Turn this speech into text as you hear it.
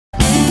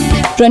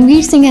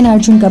Ranveer Singh and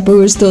Arjun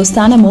Kapoor's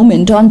Dostana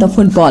moment on the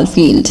football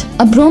field.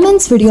 A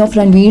bromance video of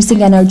Ranveer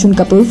Singh and Arjun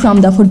Kapoor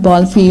from the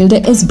football field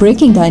is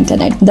breaking the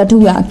internet. The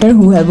two actors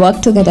who have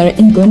worked together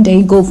in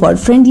Gunday go for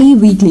friendly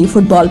weekly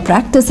football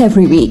practice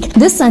every week.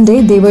 This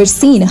Sunday, they were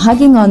seen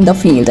hugging on the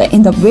field.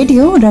 In the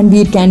video,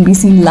 Ranveer can be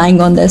seen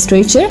lying on the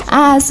stretcher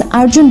as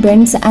Arjun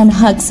bends and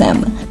hugs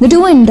him. The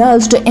two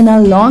indulged in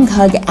a long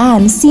hug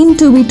and seem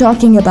to be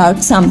talking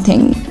about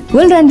something.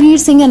 Will Ranveer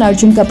Singh and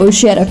Arjun Kapoor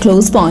share a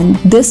close bond?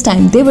 This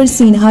time they were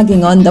seen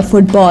hugging on the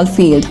football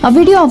field. A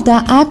video of the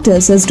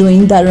actors is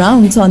doing the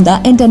rounds on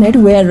the internet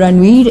where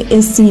Ranveer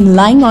is seen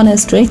lying on a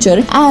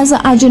stretcher as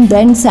Arjun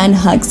bends and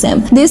hugs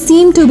him. They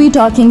seem to be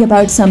talking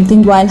about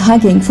something while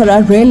hugging for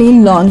a really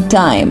long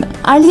time.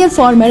 Earlier,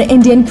 former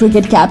Indian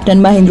cricket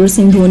captain Mahendra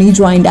Singh Dhoni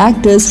joined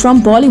actors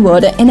from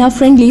Bollywood in a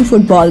friendly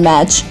football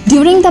match.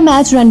 During the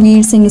match,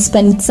 Ranveer Singh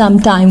spent some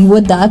time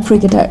with the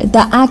cricketer.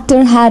 The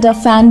actor had a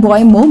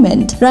fanboy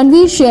moment.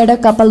 Ranveer shared a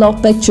couple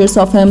of pictures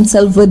of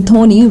himself with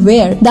Dhoni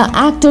where the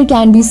actor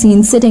can be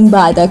seen sitting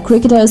by the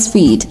cricketer's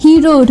feet. He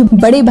wrote,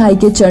 "Bade bhai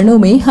ke charnon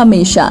mein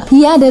hamesha."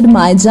 He added,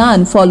 "My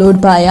jaan,"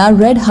 followed by a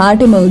red heart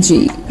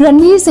emoji.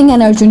 Ranveer Singh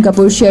and Arjun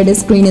Kapoor shared a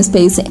screen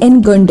space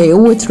in Gunday,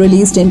 which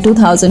released in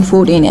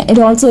 2014. It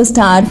also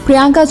starred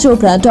Priyanka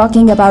Chopra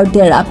talking about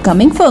their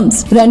upcoming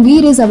films.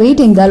 Ranveer is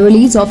awaiting the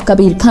release of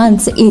Kabir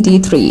Khan's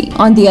 83.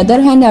 On the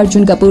other hand,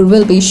 Arjun Kapoor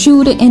will be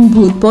shoot in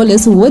Bhoot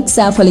Police with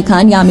Saif Ali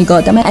Khan, Yami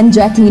Gautam and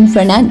Jacqueline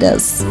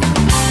Fernandez.